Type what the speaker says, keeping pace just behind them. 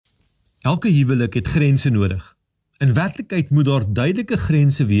Elke huwelik het grense nodig. In werklikheid moet daar duidelike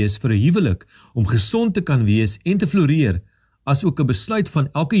grense wees vir 'n huwelik om gesond te kan wees en te floreer, as ook 'n besluit van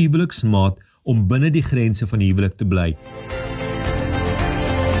elke huweliksmaat om binne die grense van die huwelik te bly.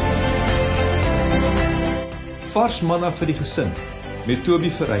 Vars manna vir die gesin met Toby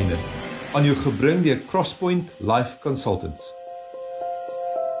Verreiner, aan jou gebring deur Crosspoint Life Consultants.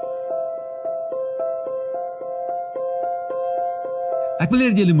 Ek wil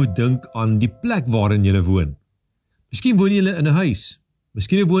hê dat julle moet dink aan die plek waarin julle woon. Miskien woon julle in 'n huis,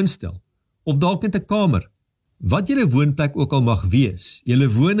 miskien 'n woonstel, of dalk net 'n kamer. Wat julle woonplek ook al mag wees, julle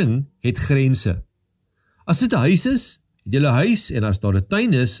woning het grense. As dit 'n huis is, het julle huis en as daar 'n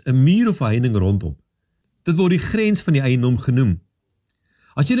tuin is, 'n muur of 'n heining rondom. Dit word die grens van die eiendom genoem.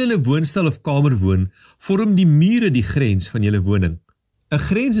 As julle in 'n woonstel of kamer woon, vorm die mure die grens van julle woning. 'n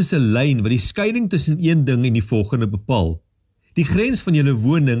Grens is 'n lyn wat die skeiding tussen een ding en die volgende bepaal. Die grens van julle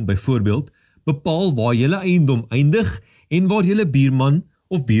woning, byvoorbeeld, bepaal waar julle eiendom eindig en waar julle buurman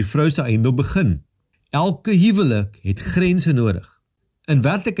of buurvrou se eiendom begin. Elke huwelik het grense nodig. In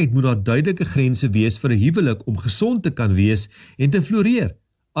werklikheid moet daar duidelike grense wees vir 'n huwelik om gesond te kan wees en te floreer,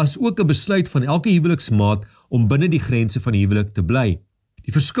 as ook 'n besluit van elke huweliksmaat om binne die grense van die huwelik te bly.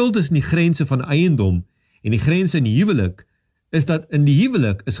 Die verskil tussen die grense van eiendom en die grense in die huwelik is dat in die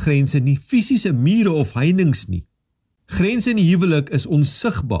huwelik is grense nie fisiese mure of heininge nie. Grense in die huwelik is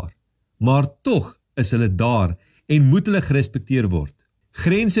onsigbaar, maar tog is hulle daar en moet hulle gerespekteer word.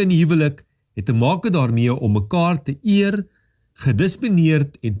 Grense in die huwelik het te maak daarmee om mekaar te eer,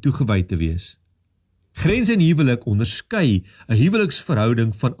 gedisiplineerd en toegewy te wees. Grense in die huwelik onderskei 'n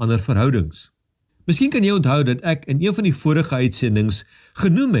huweliksverhouding van ander verhoudings. Miskien kan jy onthou dat ek in een van die vorige uitsendings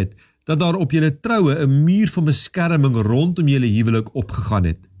genoem het dat daar op julle troue 'n muur van beskerming rondom julle huwelik opgegaan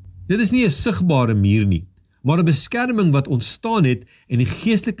het. Dit is nie 'n sigbare muur nie, maar 'n beskerming wat ontstaan het in die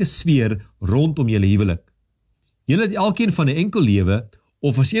geestelike sfeer rondom julle huwelik. Julle het elkeen van 'n enkel lewe,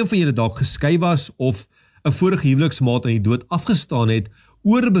 of as een van julle dalk geskei was of 'n vorige huweliksmaat aan die dood afgestaan het,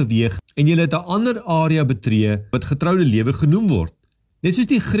 oorbeweeg en julle het 'n ander area betree wat getroude lewe genoem word. Net soos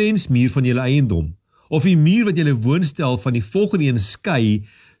die grensmuur van julle eiendom, of die muur wat julle woonstel van die volgende een skei,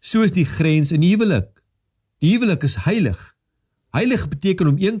 so is die grens in die huwelik. Die huwelik is heilig. Heilig beteken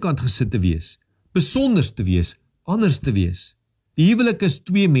om eenkant gesit te wees, besonders te wees, anders te wees. Die huwelik is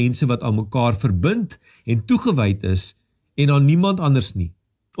twee mense wat aan mekaar verbind en toegewyd is en aan niemand anders nie.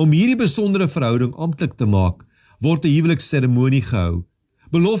 Om hierdie besondere verhouding amptelik te maak, word 'n huweliksseremonie gehou.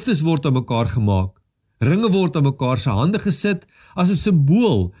 Beloftes word aan mekaar gemaak. Ringe word aan mekaar se hande gesit as 'n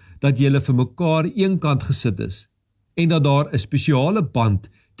simbool dat julle vir mekaar eenkant gesit is en dat daar 'n spesiale band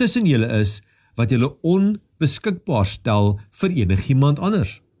tussen julle is wat julle onbeskikbaar stel vir enigiemand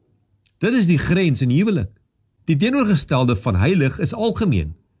anders. Dit is die grens in die huwelik. Die teenoorgestelde van heilig is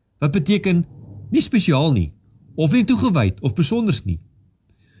algemeen, wat beteken nie spesiaal nie, of nie toegewyd of besonders nie.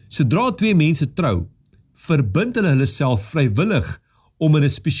 Sodra twee mense trou, verbind hulle self vrywillig om in 'n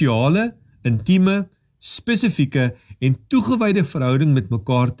spesiale, intieme, spesifieke en toegewyde verhouding met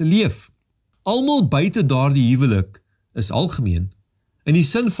mekaar te leef. Almal buite daardie huwelik is algemeen, in die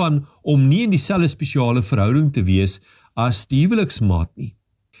sin van om nie in dieselfde spesiale verhouding te wees as die huweliksmaat nie.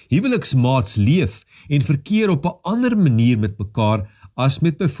 Huweliksmaats leef en verkeer op 'n ander manier met mekaar as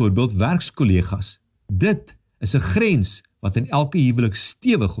met byvoorbeeld werkskollegas. Dit is 'n grens wat in elke huwelik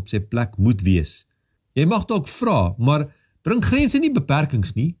stewig op sy plek moet wees. Jy mag dalk vra, maar bring grense nie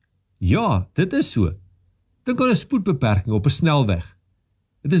beperkings nie? Ja, dit is so. Dink aan 'n spoedbeperking op 'n snelweg.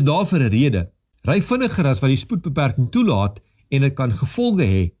 Dit is daar vir 'n rede. Ry vinniger as wat die spoedbeperking toelaat en dit kan gevolge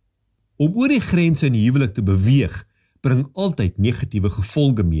hê. Om oor die grense in die huwelik te beweeg, bring altyd negatiewe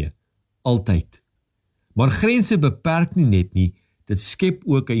gevolge mee. Altyd. Maar grense beperk nie net nie, dit skep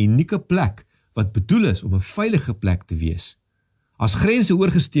ook 'n unieke plek wat bedoel is om 'n veilige plek te wees. As grense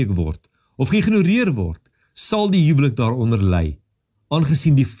oorgesteek word of geïgnoreer word, sal die huwelik daaronder ly,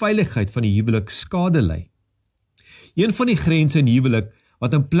 aangesien die veiligheid van die huwelik skade ly. Een van die grense in die huwelik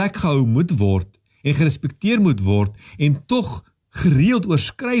wat in plek gehou moet word en gerespekteer moet word en tog gereeld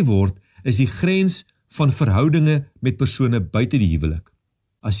oorskry word, is die grens van verhoudinge met persone buite die huwelik.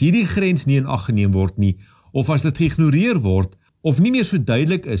 As hierdie grens nie in ag geneem word nie, of as dit geïgnoreer word, of nie meer so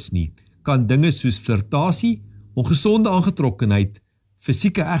duidelik is nie, kan dinge soos flirtasie, ongesonde aangetrokkenheid,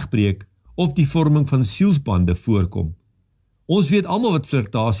 fisieke egbreek of die vorming van sielsbande voorkom. Ons weet almal wat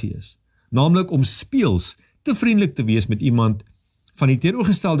flirtasie is, naamlik om speels te vriendelik te wees met iemand van die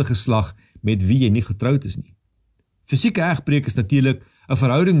teenoorgestelde geslag met wie jy nie getroud is nie. Fisieke egbreek is natuurlik 'n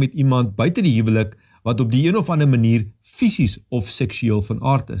verhouding met iemand buite die huwelik wat op die een of ander manier fisies of seksueel van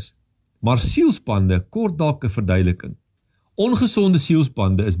aard is. Maar sielsbande kort dalk 'n verduideliking. Ongesonde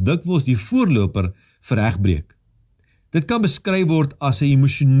sielsbande is dikwels die voorloper vir egbreek. Dit kan beskryf word as 'n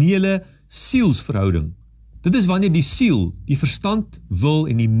emosionele sielsverhouding. Dit is wanneer die siel, die verstand, wil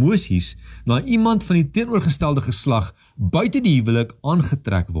en emosies na iemand van die teenoorgestelde geslag buite die huwelik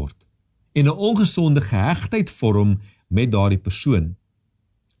aangetrek word en 'n ongesonde gehegtheid vorm met daardie persoon.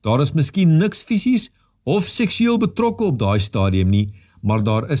 Daar is miskien niks fisies of seksueel betrokke op daai stadium nie, maar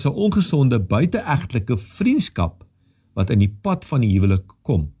daar is 'n ongesonde buiteegtelike vriendskap wat in die pad van die huwelik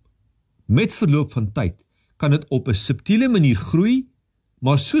kom. Met verloop van tyd kan dit op 'n subtiele manier groei,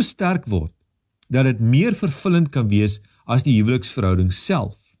 maar so sterk word dat dit meer vervullend kan wees as die huweliksverhouding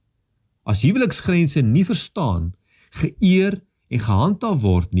self. As huweliksgrense nie verstaan, geëer en gehandhaaf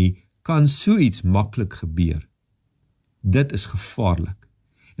word nie, kan so iets maklik gebeur. Dit is gevaarlik.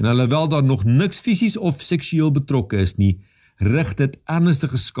 En alhoewel daar nog niks fisies of seksueel betrokke is nie, rig dit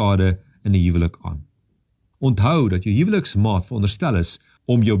ernstige skade in 'n huwelik aan. Onthou dat jou huweliksmaat veronderstel is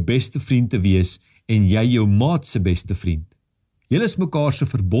om jou beste vriend te wees en jy jou maat se beste vriend. Julle is mekaar se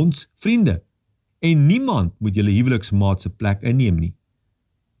verbondsvriende en niemand moet julle huweliksmaat se plek inneem nie.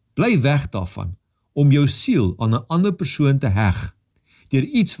 Bly weg daarvan om jou siel aan 'n ander persoon te heg deur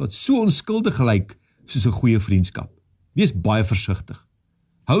iets wat so onskuldig lyk soos 'n goeie vriendskap. Wees baie versigtig.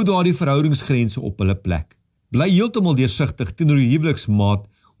 Hou daardie verhoudingsgrense op hulle plek. Bly heeltemal deursigtig teenoor jou huweliksmaat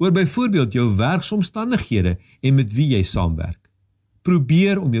oor byvoorbeeld jou werksomstandighede en met wie jy saamwerk.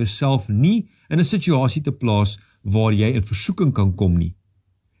 Probeer om jouself nie in 'n situasie te plaas waar jy in versoeking kan kom nie.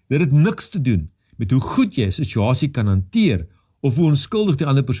 Dit het niks te doen met hoe goed jy 'n situasie kan hanteer of hoe onskuldig die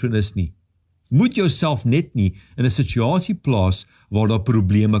ander persoon is nie. Moet jouself net nie in 'n situasie plaas waar daar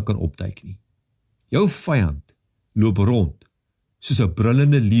probleme kan opduik nie. Jou vyand loop rond soos 'n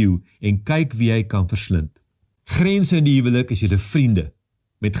brullende leeu en kyk wie hy kan verslind. Grense in die huwelik is julle vriende.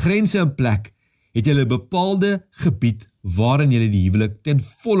 Met grense in plek het julle 'n bepaalde gebied waarin julle die huwelik ten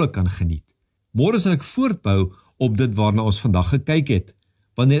volle kan geniet. Môre sal ek voortbou op dit waarna ons vandag gekyk het,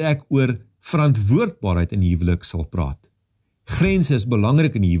 wanneer ek oor verantwoordbaarheid in die huwelik sal praat. Grense is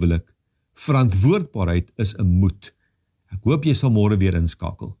belangrik in die huwelik. Verantwoordbaarheid is 'n moet. Ek hoop jy sal môre weer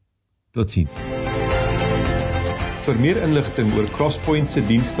inskakel. Totsiens. Vir meer inligting oor Crosspoint se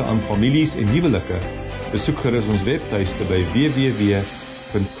dienste aan families en huwelike, besoek gerus ons webtuiste by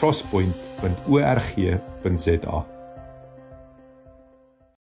www.crosspoint.org.za.